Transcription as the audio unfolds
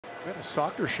We had a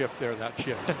soccer shift there, that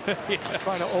shift. Yeah.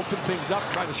 Trying to open things up,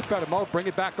 trying to spread them out, bring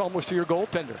it back almost to your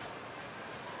goaltender.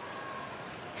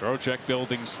 Trocheck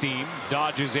building steam,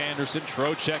 dodges Anderson.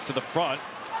 Trocheck to the front,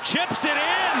 chips it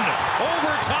in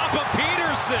over top of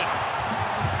Peterson.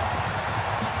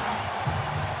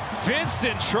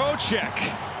 Vincent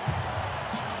Trocheck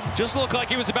just looked like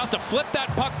he was about to flip that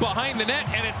puck behind the net,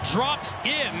 and it drops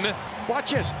in.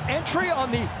 Watch this, entry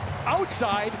on the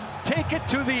outside, take it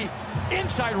to the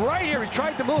inside right here. He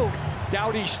tried to move.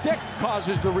 Doughty's stick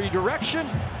causes the redirection.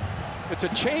 It's a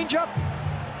changeup.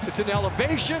 It's an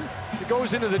elevation. It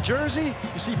goes into the jersey.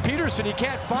 You see Peterson, he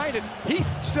can't find it. He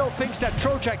still thinks that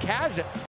Trocheck has it.